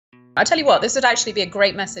I tell you what, this would actually be a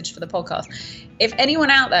great message for the podcast. If anyone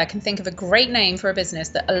out there can think of a great name for a business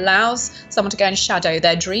that allows someone to go and shadow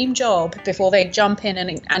their dream job before they jump in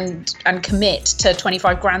and commit to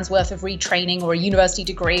 25 grand's worth of retraining or a university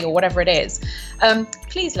degree or whatever it is,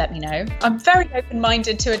 please let me know. I'm very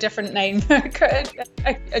open-minded to a different name,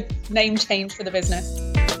 a name change for the business.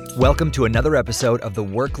 Welcome to another episode of the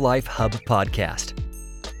WorkLife HUB podcast.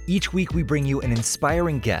 Each week, we bring you an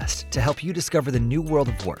inspiring guest to help you discover the new world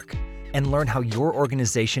of work and learn how your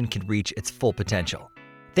organization can reach its full potential.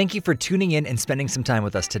 Thank you for tuning in and spending some time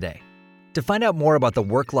with us today. To find out more about the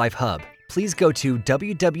WorkLife HUB, please go to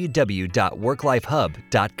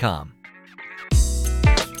www.worklifehub.com.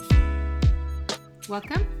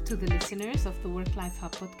 Welcome to the listeners of the WorkLife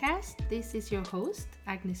HUB podcast. This is your host,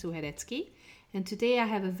 Agnes Uheretsky. And today I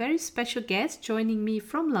have a very special guest joining me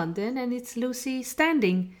from London, and it's Lucy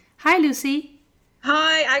Standing. Hi, Lucy.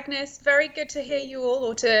 Hi, Agnes. Very good to hear you all,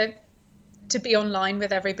 or to be online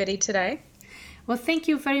with everybody today. Well, thank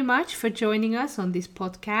you very much for joining us on this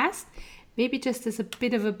podcast. Maybe just as a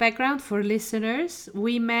bit of a background for listeners,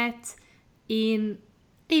 we met in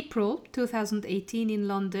April 2018 in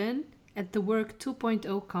London at the Work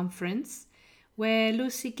 2.0 conference, where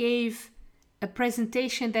Lucy gave a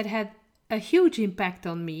presentation that had a huge impact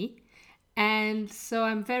on me. And so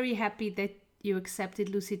I'm very happy that you accepted,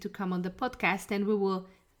 Lucy, to come on the podcast, and we will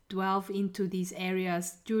delve into these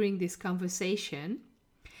areas during this conversation.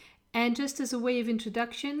 And just as a way of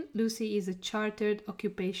introduction, Lucy is a Chartered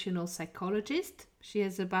Occupational Psychologist. She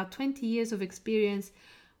has about 20 years of experience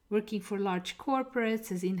working for large corporates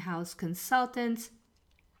as in-house consultants,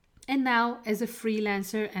 and now as a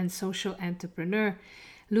freelancer and social entrepreneur.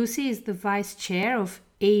 Lucy is the vice chair of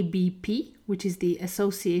ABP, which is the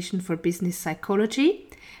Association for Business Psychology,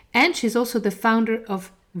 and she's also the founder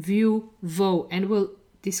of ViewVo, and we'll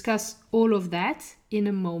discuss all of that in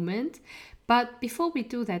a moment. But before we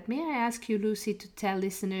do that, may I ask you, Lucy, to tell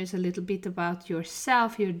listeners a little bit about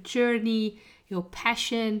yourself, your journey, your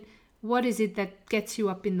passion? What is it that gets you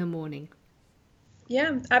up in the morning?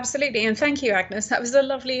 Yeah, absolutely. And thank you, Agnes. That was a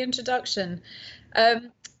lovely introduction.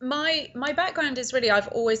 My background is really, I've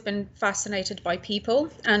always been fascinated by people,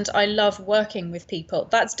 and I love working with people.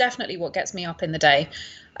 That's definitely what gets me up in the day.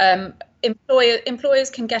 Employers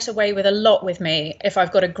can get away with a lot with me if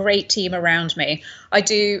I've got a great team around me. I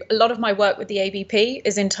do a lot of my work with the ABP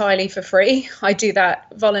is entirely for free. I do that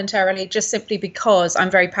voluntarily just simply because I'm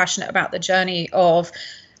very passionate about the journey of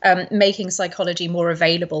making psychology more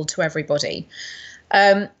available to everybody.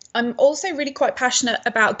 I'm also really quite passionate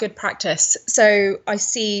about good practice. So I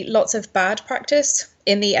see lots of bad practice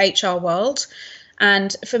in the HR world.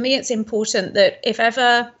 And for me, it's important that if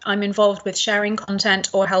ever I'm involved with sharing content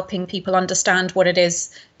or helping people understand what it is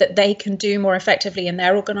that they can do more effectively in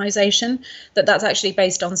their organization, that's actually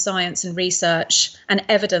based on science and research and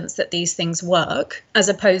evidence that these things work, as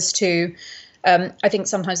opposed to I think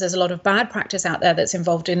sometimes there's a lot of bad practice out there that's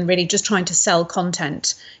involved in really just trying to sell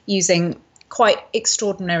content using quite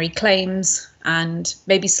extraordinary claims and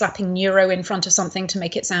maybe slapping neuro in front of something to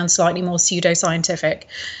make it sound slightly more pseudoscientific.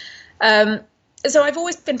 So I've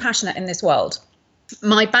always been passionate in this world.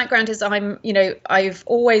 My background is I've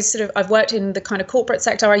worked in the kind of corporate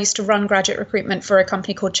sector. I used to run graduate recruitment for a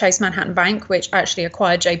company called Chase Manhattan Bank, which actually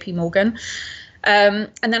acquired JP Morgan. And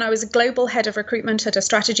then I was a global head of recruitment at a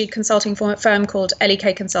strategy consulting firm called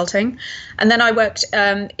LEK Consulting. And then I worked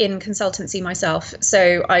in consultancy myself.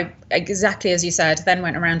 So I, exactly as you said, then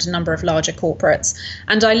went around a number of larger corporates.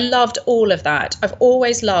 And I loved all of that. I've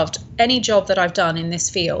always loved any job that I've done in this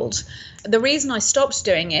field. The reason I stopped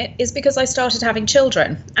doing it is because I started having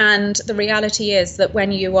children. And the reality is that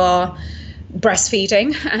when you are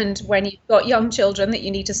breastfeeding and when you've got young children that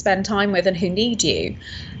you need to spend time with and who need you,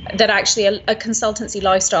 that actually a consultancy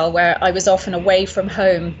lifestyle where I was often away from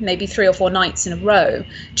home maybe 3 or 4 nights in a row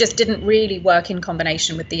just didn't really work in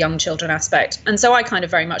combination with the young children aspect. And so I kind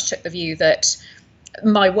of very much took the view that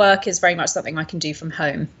my work is very much something I can do from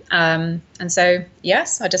home. And so,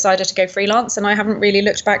 yes, I decided to go freelance, and I haven't really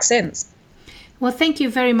looked back since. Well, thank you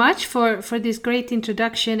very much for this great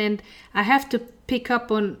introduction. And I have to pick up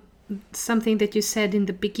on something that you said in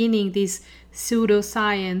the beginning, this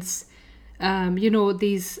pseudoscience,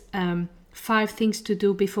 these 5 things to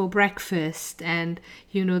do before breakfast, and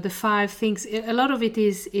the 5 things. A lot of it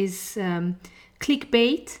is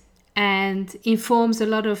clickbait and informs a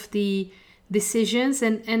lot of the decisions,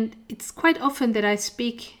 and it's quite often that I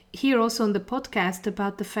speak here also on the podcast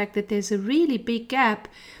about the fact that there's a really big gap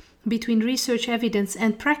between research evidence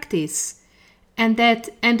and practice, and that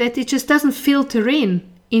it just doesn't filter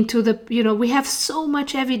into the, we have so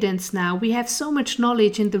much evidence now, we have so much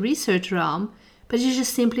knowledge in the research realm, but it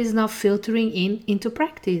just simply is not filtering into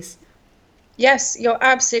practice. Yes, you're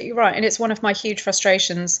absolutely right. And it's one of my huge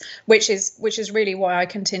frustrations, which is really why I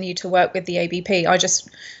continue to work with the ABP. I just,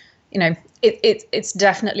 it's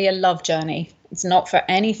definitely a love journey. It's not for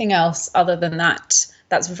anything else other than that.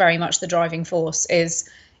 That's very much the driving force, is,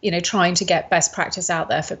 trying to get best practice out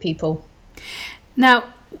there for people. Now,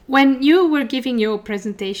 when you were giving your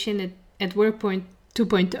presentation at WorkPoint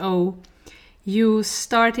 2.0, you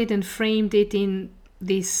started and framed it in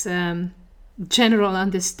this general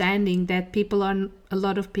understanding that a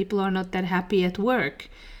lot of people are not that happy at work,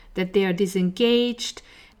 that they are disengaged.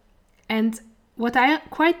 And what I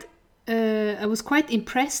was quite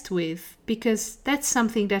impressed with, because that's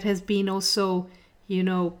something that has been also,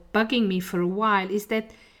 bugging me for a while, is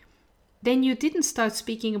that then you didn't start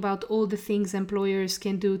speaking about all the things employers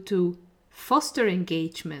can do to foster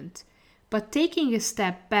engagement, but taking a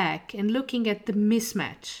step back and looking at the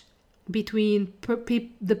mismatch between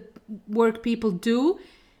the work people do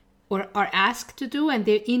or are asked to do and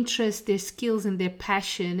their interest, their skills and their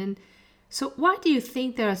passion. And so why do you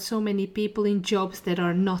think there are so many people in jobs that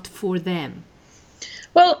are not for them?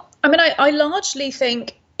 Well, I largely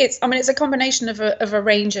think it's a combination of a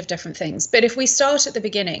range of different things. But if we start at the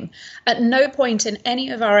beginning, at no point in any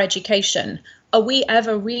of our education are we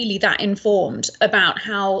ever really that informed about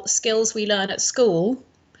how skills we learn at school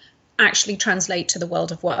actually translate to the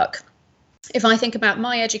world of work. If I think about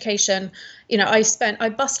my education, I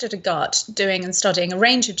busted a gut doing and studying a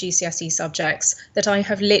range of GCSE subjects that I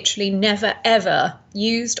have literally never, ever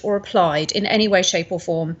used or applied in any way, shape or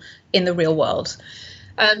form in the real world.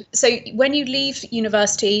 So when you leave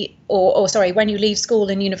university when you leave school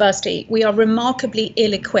and university, we are remarkably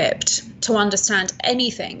ill-equipped to understand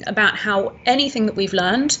anything about how anything that we've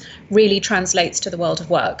learned really translates to the world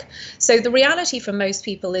of work. So the reality for most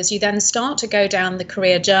people is you then start to go down the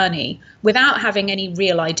career journey without having any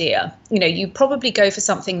real idea. You probably go for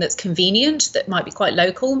something that's convenient, that might be quite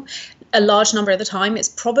local. A large number of the time, it's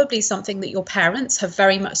probably something that your parents have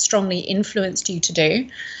very much strongly influenced you to do.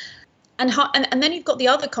 And then you've got the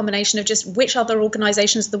other combination of just which other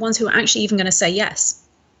organizations are the ones who are actually even going to say yes.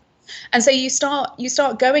 And so you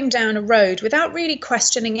start going down a road without really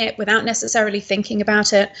questioning it, without necessarily thinking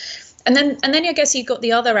about it. And then I guess you've got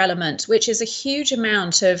the other element, which is a huge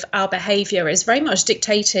amount of our behavior is very much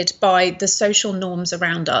dictated by the social norms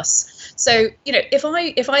around us. So,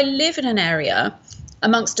 if I live in an area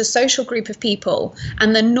amongst a social group of people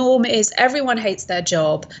and the norm is everyone hates their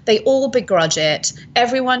job, they all begrudge it,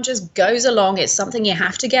 everyone just goes along, it's something you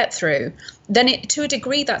have to get through, then to a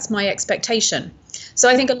degree that's my expectation. So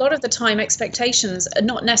I think a lot of the time expectations are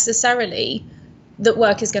not necessarily that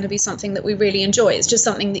work is going to be something that we really enjoy. It's just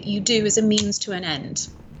something that you do as a means to an end.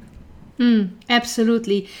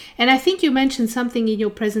 Absolutely. And I think you mentioned something in your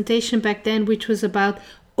presentation back then, which was about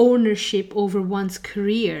ownership over one's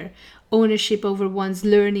career, ownership over one's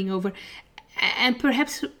learning and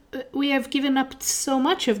perhaps we have given up so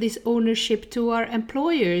much of this ownership to our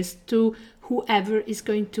employers, to whoever is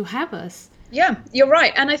going to have us. Yeah, you're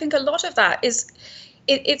right. And I think a lot of that is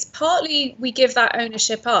it's partly we give that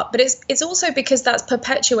ownership up, but it's also because that's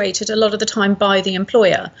perpetuated a lot of the time by the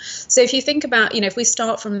employer. So if you think about, if we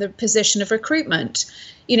start from the position of recruitment,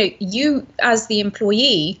 you as the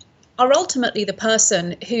employee are ultimately the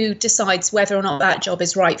person who decides whether or not that job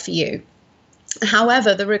is right for you.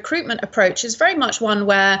 However, the recruitment approach is very much one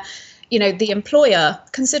where, the employer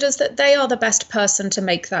considers that they are the best person to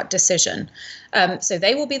make that decision. So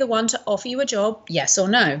they will be the one to offer you a job, yes or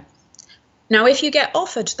no. Now, if you get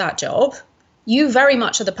offered that job, you very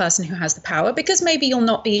much are the person who has the power, because maybe you'll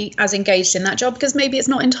not be as engaged in that job because maybe it's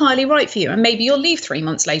not entirely right for you. And maybe you'll leave 3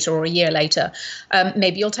 months later or a year later.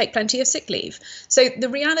 Maybe you'll take plenty of sick leave. So the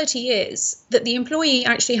reality is that the employee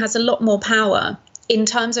actually has a lot more power in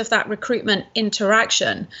terms of that recruitment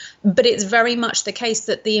interaction. But it's very much the case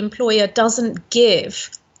that the employer doesn't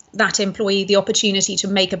give that employee the opportunity to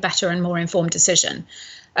make a better and more informed decision.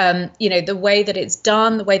 The way that it's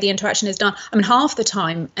done, the way the interaction is done. Half the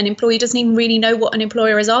time, an employee doesn't even really know what an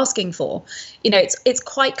employer is asking for. It's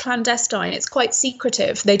quite clandestine. It's quite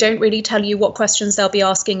secretive. They don't really tell you what questions they'll be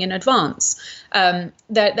asking in advance.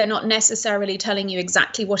 They're not necessarily telling you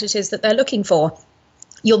exactly what it is that they're looking for.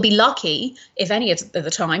 You'll be lucky if any of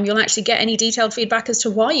the time you'll actually get any detailed feedback as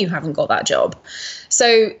to why you haven't got that job.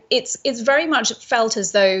 So it's very much felt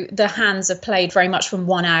as though the hands are played very much from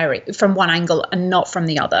one angle and not from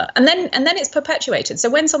the other. And then it's perpetuated.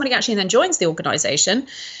 So when somebody actually then joins the organization,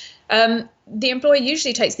 the employer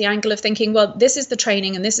usually takes the angle of thinking, well, this is the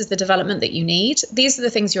training and this is the development that you need. These are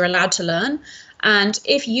the things you're allowed to learn. And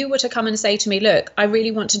if you were to come and say to me, look, I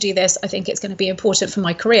really want to do this, I think it's going to be important for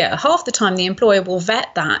my career, half the time the employer will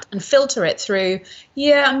vet that and filter it through,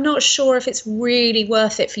 yeah, I'm not sure if it's really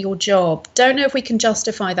worth it for your job. Don't know if we can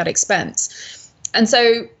justify that expense. And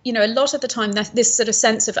so, you know, a lot of the time this sort of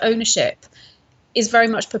sense of ownership is very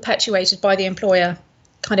much perpetuated by the employer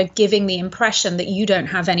kind of giving the impression that you don't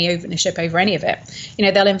have any ownership over any of it. You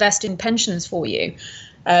know, they'll invest in pensions for you,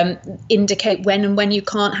 indicate when you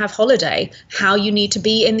can't have holiday, how you need to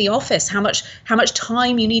be in the office, how much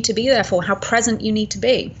time you need to be there for, how present you need to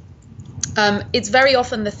be. It's very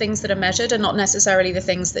often the things that are measured and not necessarily the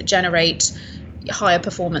things that generate higher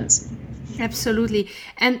performance. Absolutely.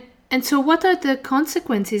 And so what are the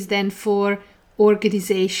consequences then for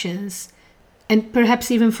organizations and perhaps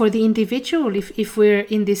even for the individual if we're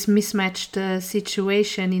in this mismatched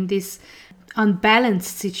situation, in this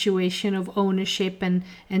unbalanced situation of ownership and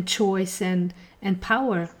choice and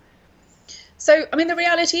power? So, I mean, the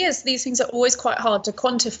reality is these things are always quite hard to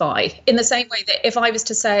quantify, in the same way that if I was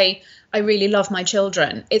to say, I really love my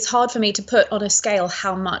children, it's hard for me to put on a scale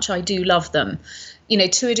how much I do love them. You know,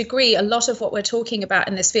 to a degree, a lot of what we're talking about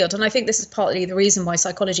in this field, and I think this is partly the reason why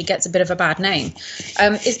psychology gets a bit of a bad name,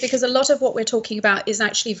 is because a lot of what we're talking about is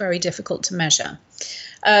actually very difficult to measure.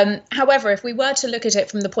 However, if we were to look at it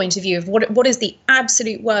from the point of view of what is the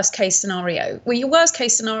absolute worst case scenario, well, your worst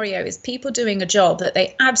case scenario is people doing a job that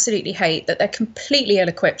they absolutely hate, that they're completely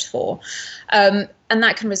ill-equipped for. And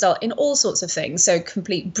that can result in all sorts of things. So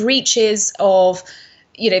complete breaches of,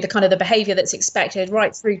 you know, the kind of the behavior that's expected,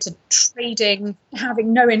 right through to trading,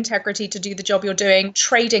 having no integrity to do the job you're doing,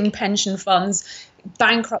 trading pension funds,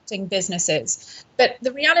 bankrupting businesses. But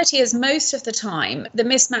the reality is most of the time, the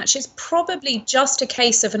mismatch is probably just a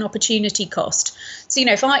case of an opportunity cost. So, you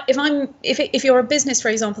know, if you're a business, for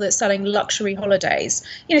example, that's selling luxury holidays,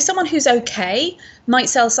 you know, someone who's okay might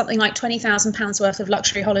sell something like £20,000 worth of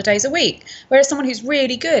luxury holidays a week, whereas someone who's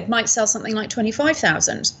really good might sell something like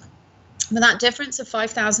 25,000. But that difference of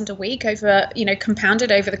 5,000 a week over, you know,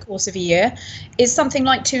 compounded over the course of a year is something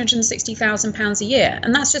like £260,000 a year.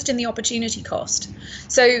 And that's just in the opportunity cost.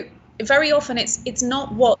 So very often it's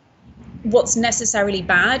not what's necessarily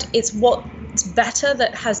bad. It's what's better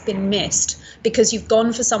that has been missed because you've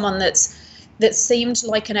gone for someone that seemed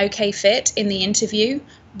like an okay fit in the interview,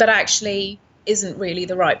 but actually isn't really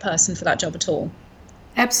the right person for that job at all.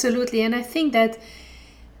 Absolutely. And I think that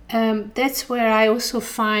that's where I also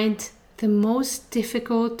find the most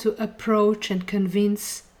difficult to approach and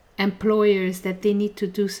convince employers that they need to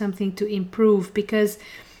do something to improve, because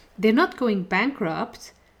they're not going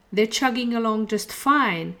bankrupt. They're chugging along just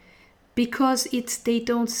fine because they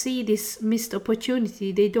don't see this missed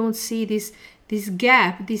opportunity. They don't see this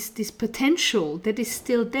gap, this potential that is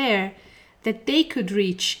still there that they could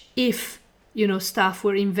reach if, you know, staff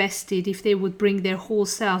were invested, if they would bring their whole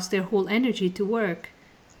selves, their whole energy to work.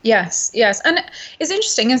 Yes. And it's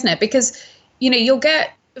interesting, isn't it? Because, you know, you'll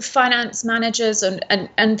get finance managers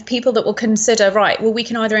and people that will consider, right, well, we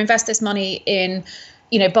can either invest this money in,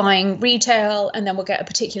 you know, buying retail and then we'll get a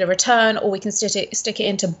particular return, or we can stick it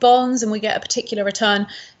into bonds and we get a particular return.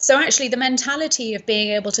 So actually the mentality of being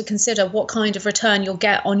able to consider what kind of return you'll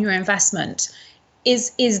get on your investment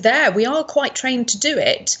is there. We are quite trained to do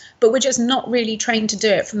it, but we're just not really trained to do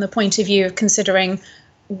it from the point of view of considering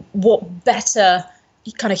what better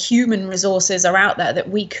kind of human resources are out there that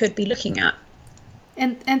we could be looking at.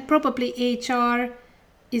 And probably HR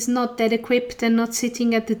is not that equipped and not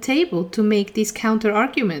sitting at the table to make these counter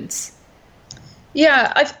arguments.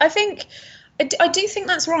 Yeah, I do think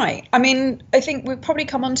that's right. I mean, I think we'll probably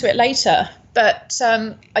come on to it later, but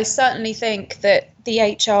I certainly think that the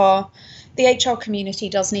HR community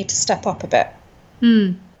does need to step up a bit.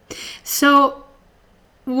 So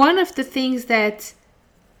one of the things that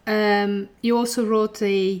you also wrote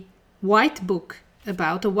a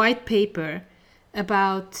white paper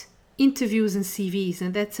about interviews and CVs,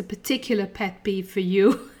 and that's a particular pet peeve for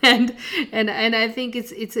you. and I think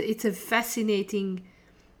it's a fascinating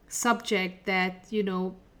subject that, you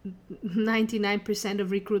know, 99%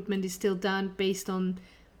 of recruitment is still done based on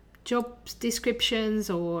job descriptions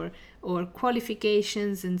or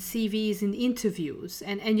qualifications and CVs and interviews,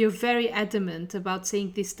 and you're very adamant about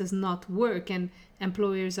saying this does not work and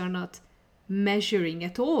employers are not measuring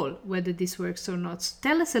at all whether this works or not. So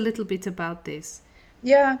tell us a little bit about this.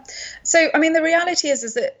 Yeah. So, I mean, the reality is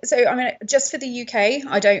that, so, I mean, just for the UK,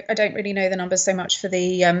 I don't really know the numbers so much for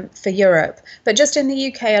for Europe, but just in the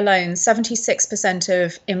UK alone, 76%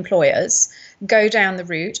 of employers go down the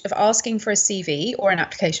route of asking for a CV or an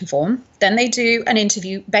application form. Then they do an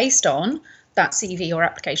interview based on that CV or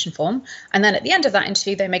application form. And then at the end of that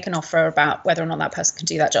interview, they make an offer about whether or not that person can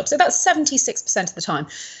do that job. So that's 76% of the time.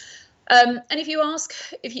 And if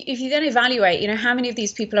you then evaluate, how many of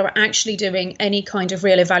these people are actually doing any kind of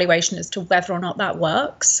real evaluation as to whether or not that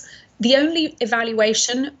works, the only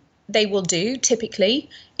evaluation they will do typically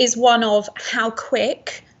is one of how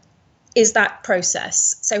quick is that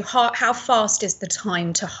process. So how fast is the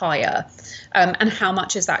time to hire, and how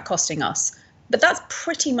much is that costing us? But that's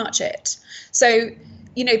pretty much it. So,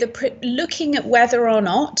 looking at whether or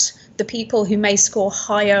not the people who may score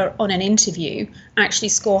higher on an interview actually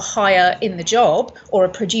score higher in the job or are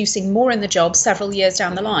producing more in the job several years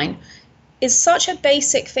down the line is such a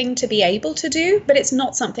basic thing to be able to do, but it's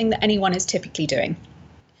not something that anyone is typically doing.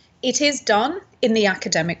 It is done in the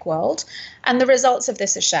academic world, and the results of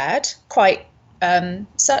this are shared quite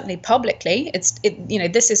certainly publicly.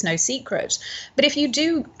 This is no secret. But if you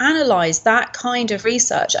do analyze that kind of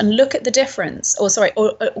research and look at the difference, or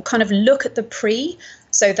kind of look at the pre,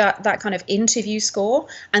 so that kind of interview score,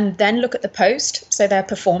 and then look at the post, so their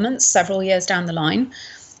performance several years down the line,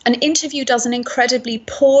 an interview does an incredibly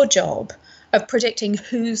poor job of predicting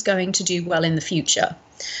who's going to do well in the future.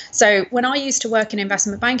 So when I used to work in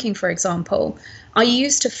investment banking, for example, I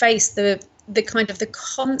used to face the kind of the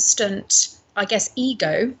constant, I guess,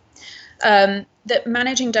 ego that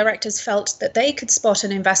managing directors felt that they could spot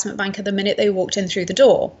an investment banker the minute they walked in through the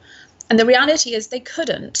door. And the reality is they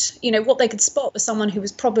couldn't. What they could spot was someone who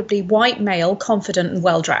was probably white male, confident and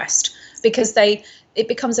well-dressed, because it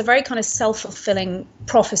becomes a very kind of self-fulfilling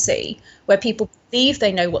prophecy where people believe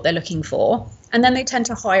they know what they're looking for, and then they tend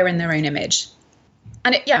to hire in their own image.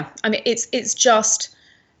 And it's just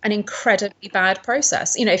an incredibly bad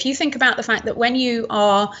process. If you think about the fact that when you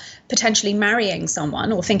are potentially marrying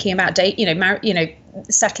someone or thinking about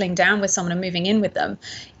settling down with someone and moving in with them,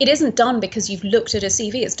 it isn't done because you've looked at a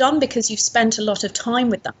CV. It's done because you've spent a lot of time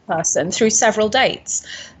with that person through several dates.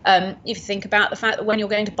 If you think about the fact that when you're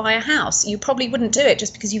going to buy a house, you probably wouldn't do it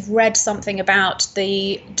just because you've read something about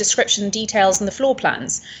the description, details and the floor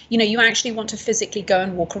plans. You actually want to physically go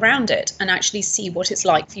and walk around it and actually see what it's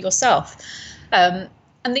like for yourself.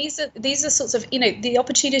 And these are sorts of, the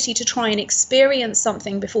opportunity to try and experience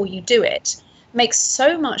something before you do it makes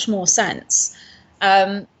so much more sense.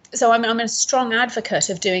 So I'm a strong advocate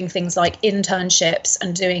of doing things like internships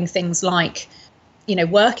and doing things like,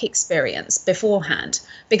 work experience beforehand,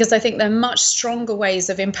 because I think they're much stronger ways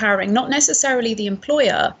of empowering not necessarily the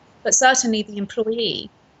employer, but certainly the employee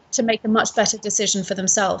to make a much better decision for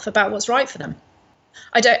themselves about what's right for them.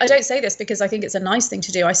 I don't say this because I think it's a nice thing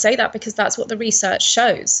to do. I say that because that's what the research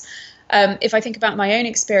shows. If I think about my own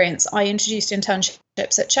experience, I introduced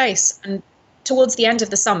internships at Chase, and towards the end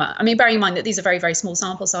of the summer, bearing in mind that these are very, very small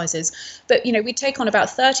sample sizes, but, we'd take on about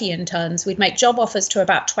 30 interns, we'd make job offers to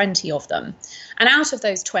about 20 of them. And out of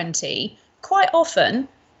those 20, quite often,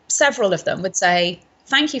 several of them would say,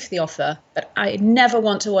 thank you for the offer, but I never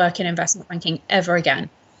want to work in investment banking ever again.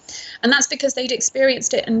 And that's because they'd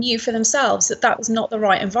experienced it and knew for themselves that that was not the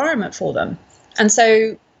right environment for them. And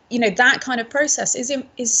so, that kind of process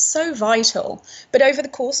is so vital. But over the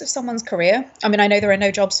course of someone's career, I know there are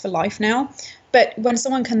no jobs for life now, but when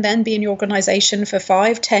someone can then be in your organization for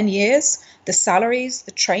 5-10 years, the salaries,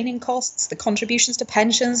 the training costs, the contributions to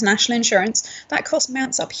pensions, national insurance, that cost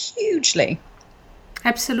mounts up hugely.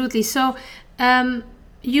 Absolutely. So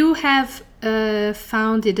you have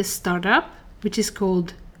founded a startup, which is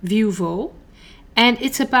called ViewVo, and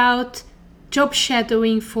it's about job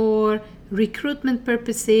shadowing for recruitment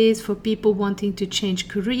purposes, for people wanting to change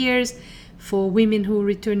careers, for women who are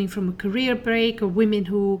returning from a career break, or women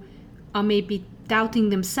who are maybe doubting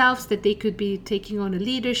themselves that they could be taking on a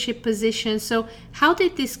leadership position. So how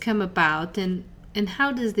did this come about, and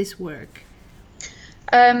how does this work?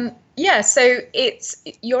 So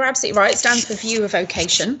you're absolutely right. It stands for view of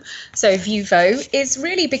vocation. So ViewVo is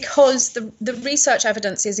really because the research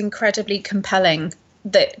evidence is incredibly compelling,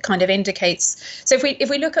 that kind of indicates. So if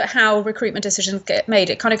we look at how recruitment decisions get made,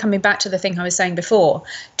 it kind of coming back to the thing I was saying before,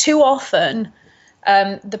 too often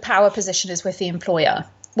the power position is with the employer.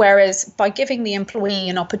 Whereas by giving the employee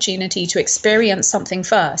an opportunity to experience something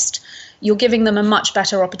first, you're giving them a much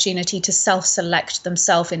better opportunity to self-select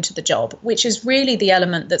themselves into the job, which is really the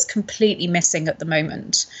element that's completely missing at the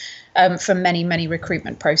moment from many, many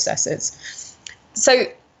recruitment processes. So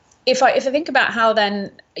if I think about how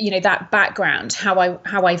then, that background, how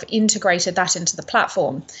I've integrated that into the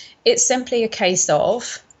platform, it's simply a case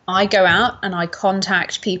of I go out and I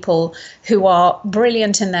contact people who are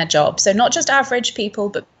brilliant in their job. So not just average people,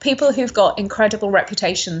 but people who've got incredible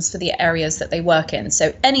reputations for the areas that they work in.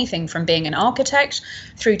 So anything from being an architect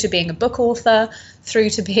through to being a book author, through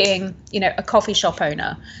to being, a coffee shop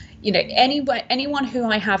owner. Anyone who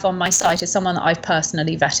I have on my site is someone that I've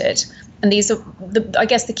personally vetted. And these are, I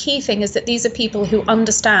guess the key thing is that these are people who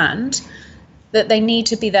understand that they need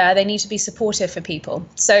to be there, they need to be supportive for people.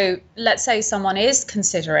 So let's say someone is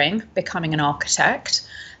considering becoming an architect,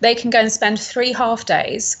 they can go and spend 3 half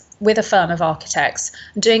days with a firm of architects,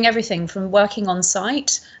 doing everything from working on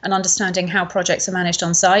site and understanding how projects are managed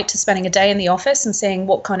on site to spending a day in the office and seeing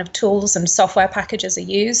what kind of tools and software packages are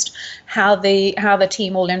used, how the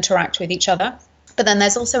team all interact with each other. But then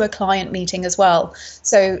there's also a client meeting as well.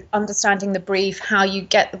 So understanding the brief, how you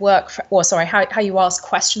get the work, how you ask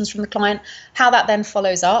questions from the client, how that then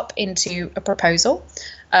follows up into a proposal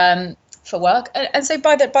for work. And so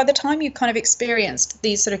by the time you've kind of experienced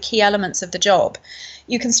these sort of key elements of the job,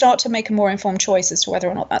 you can start to make a more informed choice as to whether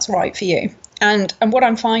or not that's right for you. And what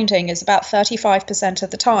I'm finding is about 35%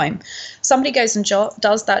 of the time, somebody goes and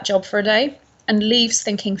does that job for a day and leaves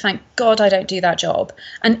thinking, thank God I don't do that job.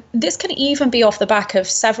 And this can even be off the back of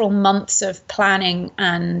several months of planning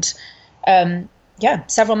and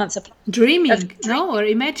several months of dreaming, or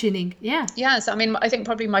imagining. Yes, I mean, I think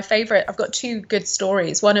probably my favorite, I've got 2 good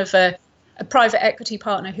stories. One of a private equity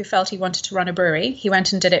partner who felt he wanted to run a brewery. He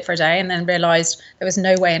went and did it for a day and then realized there was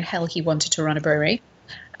no way in hell he wanted to run a brewery.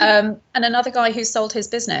 And another guy who sold his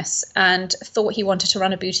business and thought he wanted to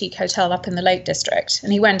run a boutique hotel up in the Lake District.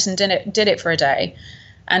 And he went and did it for a day.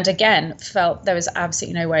 And again, felt there was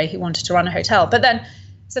absolutely no way he wanted to run a hotel. But then,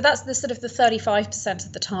 so that's the sort of the 35%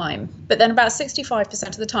 of the time. But then about 65%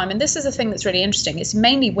 of the time, and this is a thing that's really interesting, it's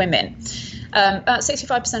mainly women. About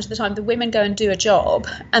 65% of the time, the women go and do a job.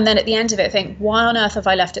 And then at the end of it, think, why on earth have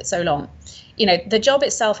I left it so long? The job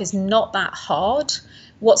itself is not that hard.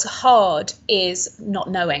 What's hard is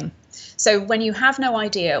not knowing. So when you have no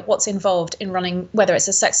idea what's involved in running, whether it's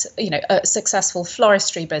a successful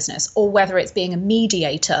floristry business, or whether it's being a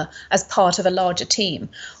mediator as part of a larger team,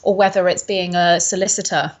 or whether it's being a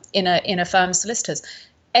solicitor in a firm of solicitors,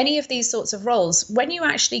 any of these sorts of roles, when you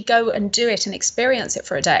actually go and do it and experience it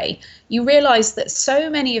for a day, you realize that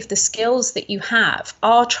so many of the skills that you have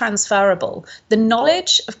are transferable. The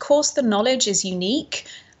knowledge, of course, the knowledge is unique.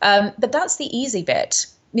 But that's the easy bit.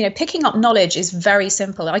 Picking up knowledge is very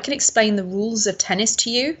simple. I can explain the rules of tennis to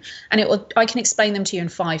you, and I can explain them to you in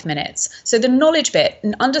 5 minutes. So the knowledge bit,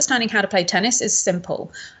 and understanding how to play tennis, is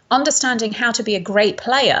simple. Understanding how to be a great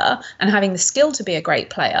player and having the skill to be a great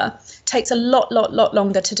player takes a lot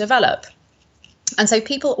longer to develop. And so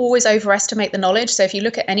people always overestimate the knowledge. So if you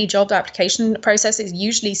look at any job application process, it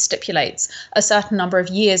usually stipulates a certain number of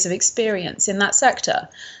years of experience in that sector.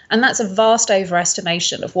 And that's a vast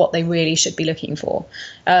overestimation of what they really should be looking for.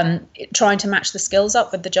 Trying to match the skills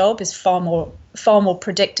up with the job is far more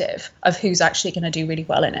predictive of who's actually going to do really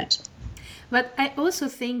well in it. But I also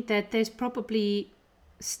think that there's probably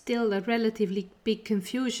still a relatively big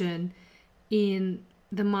confusion in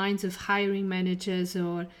the minds of hiring managers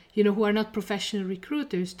or, who are not professional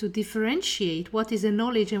recruiters to differentiate what is a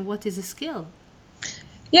knowledge and what is a skill.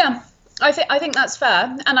 Yeah, I think that's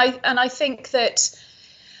fair. And I think that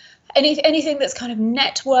anything that's kind of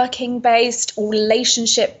networking based or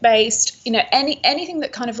relationship based, anything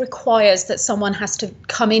that kind of requires that someone has to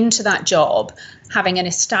come into that job having an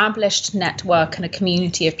established network and a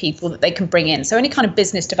community of people that they can bring in. So any kind of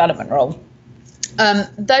business development role,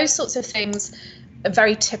 those sorts of things are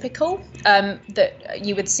very typical, that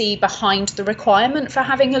you would see behind the requirement for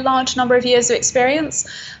having a large number of years of experience.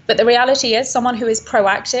 But the reality is someone who is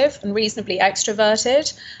proactive and reasonably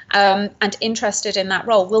extroverted and interested in that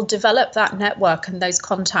role will develop that network and those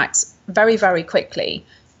contacts very, very quickly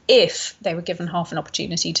if they were given half an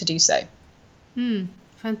opportunity to do so.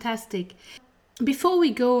 Fantastic. Before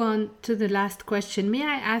we go on to the last question, may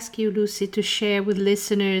I ask you, Lucy, to share with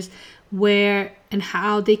listeners where and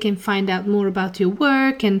how they can find out more about your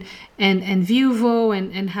work and ViewVo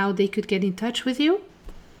and how they could get in touch with you?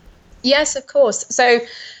 Yes, of course. So,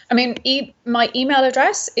 my email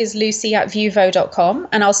address is lucy@viewvo.com,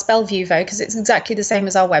 and I'll spell ViewVo because it's exactly the same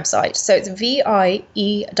as our website. So it's VIEWVO,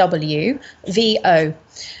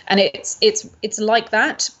 and it's like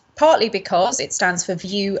that. Partly because it stands for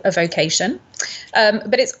View a Vocation,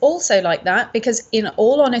 but it's also like that because, in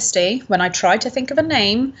all honesty, when I tried to think of a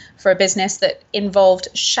name for a business that involved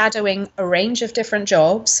shadowing a range of different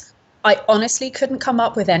jobs, I honestly couldn't come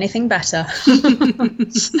up with anything better.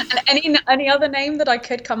 And any other name that I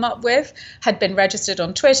could come up with had been registered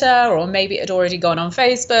on Twitter, or maybe it had already gone on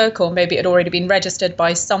Facebook, or maybe it had already been registered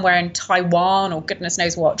by somewhere in Taiwan, or goodness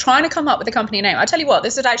knows what. Trying to come up with a company name. I tell you what,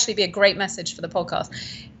 this would actually be a great message for the podcast.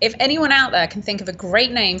 If anyone out there can think of a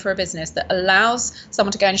great name for a business that allows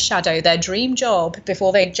someone to go and shadow their dream job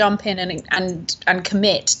before they jump in and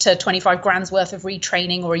commit to 25 grand's worth of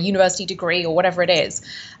retraining or a university degree or whatever it is,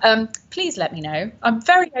 please let me know. I'm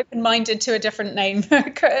very open-minded to a different name,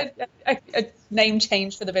 a name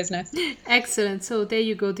change for the business. Excellent. So there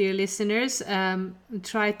you go, dear listeners.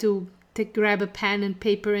 Try to grab a pen and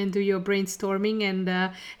paper and do your brainstorming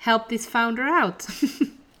and help this founder out.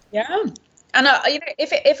 Yeah. And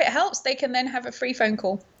if it helps, they can then have a free phone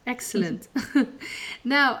call. Excellent.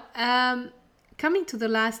 Now, coming to the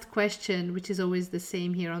last question, which is always the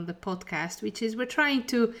same here on the podcast, which is we're trying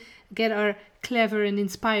to get our clever and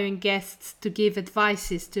inspiring guests to give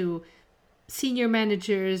advices to senior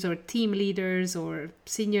managers or team leaders or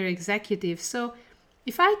senior executives. So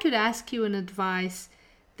if I could ask you an advice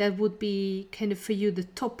that would be kind of for you the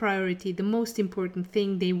top priority, the most important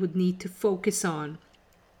thing they would need to focus on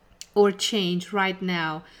or change right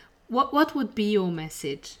now, what would be your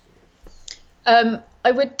message?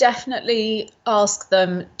 I would definitely ask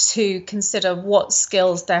them to consider what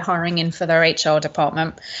skills they're hiring in for their HR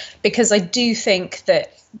department, because I do think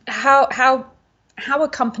that how a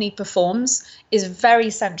company performs is very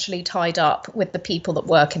centrally tied up with the people that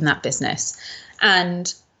work in that business.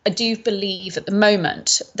 And I do believe at the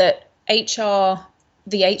moment that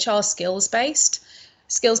the HR skills base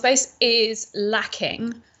is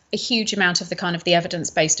lacking a huge amount of the kind of the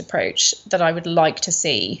evidence-based approach that I would like to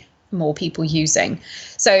see more people using.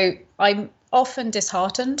 So I'm often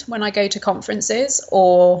disheartened when I go to conferences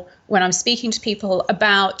or when I'm speaking to people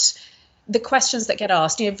about the questions that get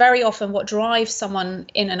asked. Very often what drives someone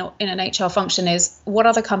in an HR function is, what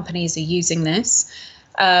other companies are using this?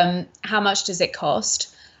 How much does it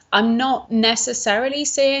cost? I'm not necessarily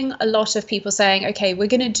seeing a lot of people saying, okay, we're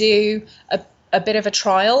going to do a bit of a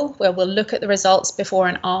trial where we'll look at the results before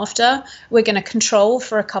and after. We're going to control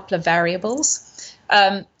for a couple of variables.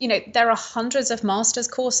 There are hundreds of master's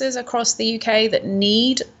courses across the UK that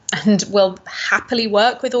need and will happily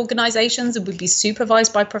work with organizations and would be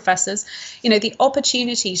supervised by professors. The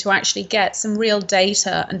opportunity to actually get some real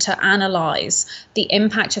data and to analyze the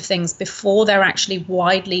impact of things before they're actually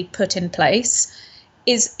widely put in place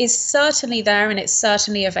is certainly there, and it's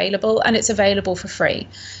certainly available, and it's available for free.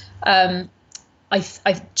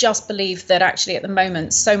 I just believe that actually at the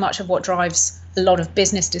moment, so much of what drives a lot of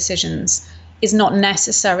business decisions is not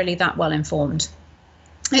necessarily that well informed.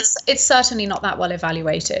 It's certainly not that well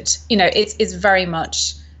evaluated. It's very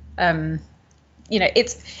much,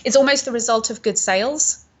 it's almost the result of good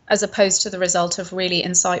sales as opposed to the result of really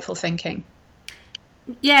insightful thinking.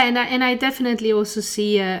 Yeah, and I definitely also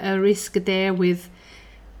see a risk there with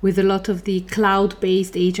a lot of the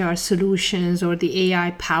cloud-based HR solutions or the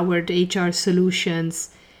AI-powered HR solutions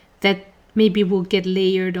that maybe will get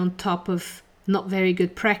layered on top of not very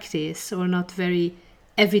good practice or not very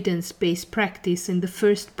evidence-based practice in the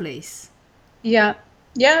first place. Yeah,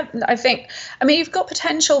 you've got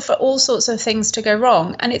potential for all sorts of things to go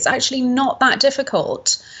wrong, and it's actually not that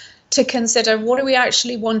difficult to consider, what are we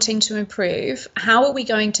actually wanting to improve? How are we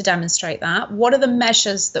going to demonstrate that? What are the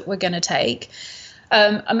measures that we're going to take?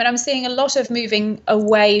 I'm seeing a lot of moving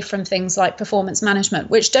away from things like performance management,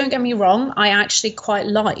 which, don't get me wrong, I actually quite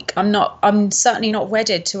like. I'm certainly not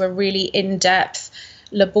wedded to a really in-depth,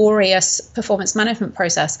 laborious performance management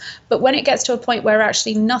process. But when it gets to a point where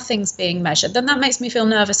actually nothing's being measured, then that makes me feel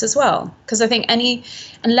nervous as well. Because I think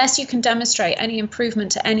unless you can demonstrate any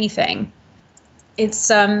improvement to anything, it's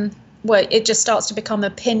it just starts to become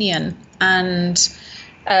opinion, and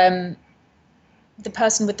the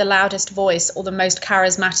person with the loudest voice or the most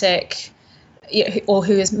charismatic or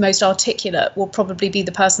who is most articulate will probably be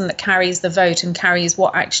the person that carries the vote and carries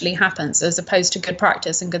what actually happens, as opposed to good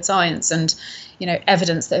practice and good science and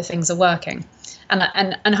evidence that things are working.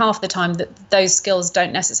 And half the time that those skills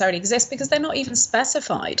don't necessarily exist because they're not even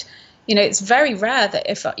specified. It's very rare that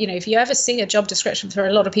if you ever see a job description for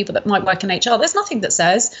a lot of people that might work in HR, there's nothing that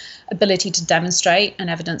says ability to demonstrate an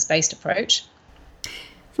evidence-based approach.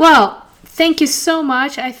 Well, thank you so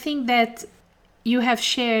much. I think that you have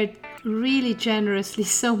shared really generously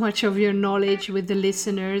so much of your knowledge with the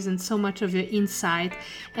listeners and so much of your insight.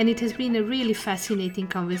 And it has been a really fascinating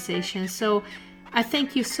conversation. So I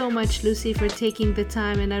thank you so much, Lucy, for taking the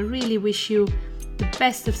time. And I really wish you the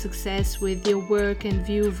best of success with your work and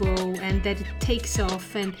ViewVo, and that it takes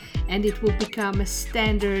off and it will become a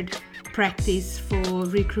standard practice for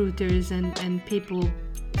recruiters and people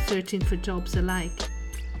searching for jobs alike.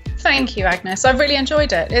 Thank you, Agnes. I've really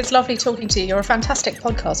enjoyed it. It's lovely talking to you. You're a fantastic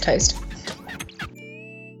podcast host.